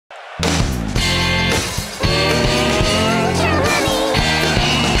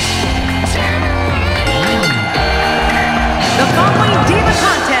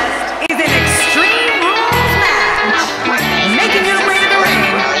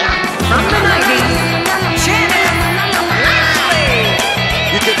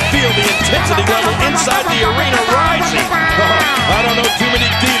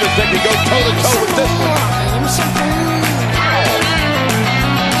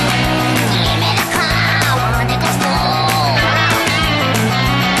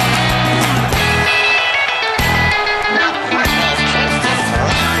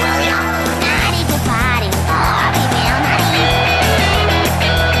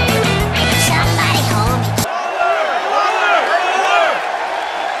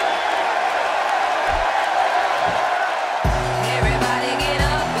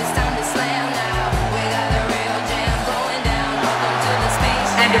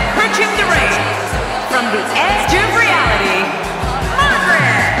approaching the ring, from the edge of reality,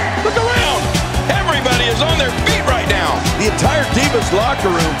 Margaret. Look around. Everybody is on their feet right now. The entire Diva's locker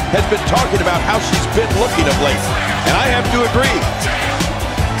room has been talking about how she's been looking of late, and I have to agree.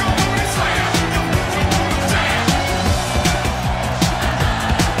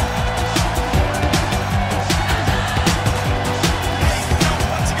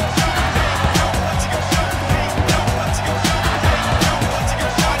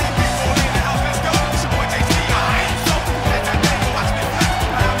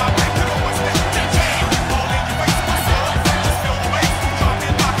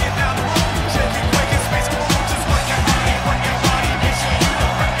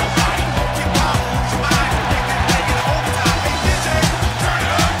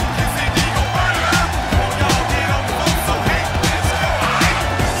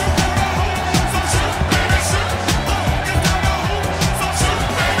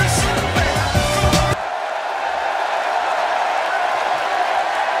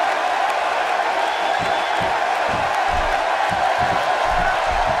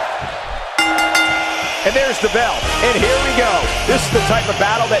 And there's the bell, and here we go. This is the type of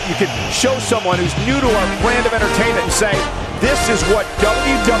battle that you can show someone who's new to our brand of entertainment and say, this is what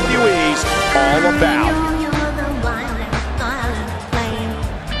WWE's all about.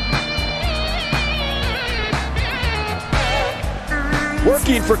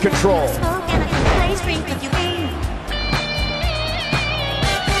 Working for control.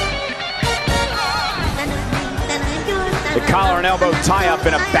 The collar and elbow tie-up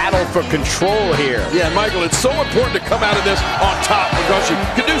in a battle for control here. Yeah, Michael, it's so important to come out of this on top because you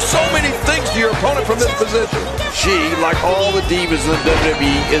can do so many things to your opponent from this position. She, like all the divas in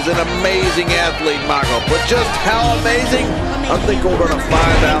WWE, is an amazing athlete, Michael. But just how amazing, I think we're going to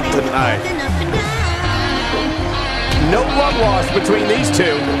find out tonight. No love lost between these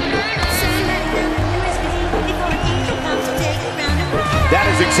two. That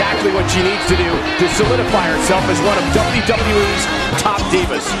is exactly what she needs to do to solidify herself as one of WWE's top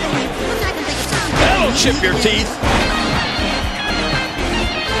divas. That'll chip your teeth.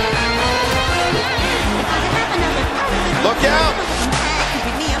 Look out!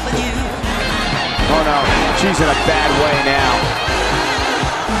 Oh no, she's in a bad way now.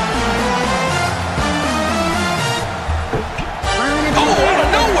 Oh, out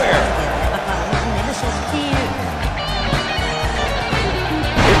of nowhere!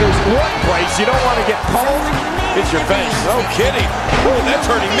 There's one place you don't want to get pulled, it's your face. No kidding. Oh, that's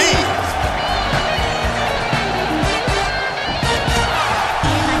hurting me.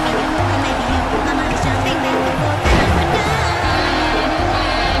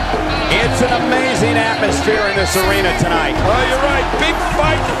 It's an amazing atmosphere in this arena tonight. Oh, you're right. Big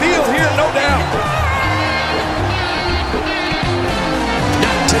fight feel here, no doubt.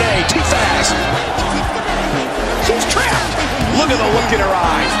 Not today, too fast. She's trapped. Look at the look in her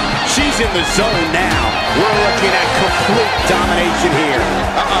eyes. She's in the zone now. We're looking at complete domination here.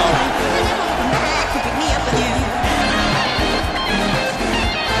 Uh-oh.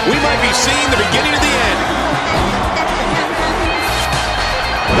 We might be seeing the beginning of the end.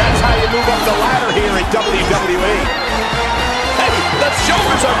 That's how you move up the ladder here in WWE. Hey, the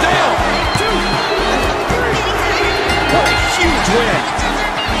shoulders are down. What a huge win.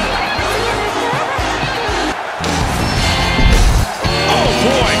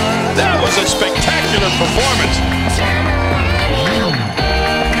 Boy, that was a spectacular performance.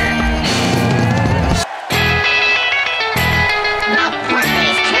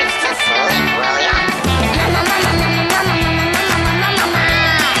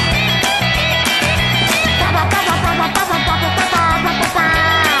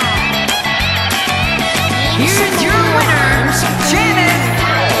 Here's your winner, Jammer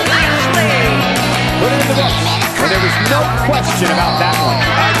Lammy. Put it in the books. And there was no question about that one.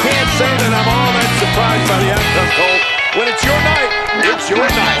 I can't say that I'm all that surprised by the outcome, Cole. When it's your night, it's your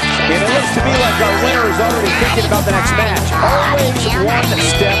night. And it looks to me like our winner is already thinking about the next match. Always one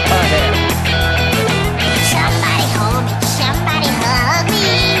step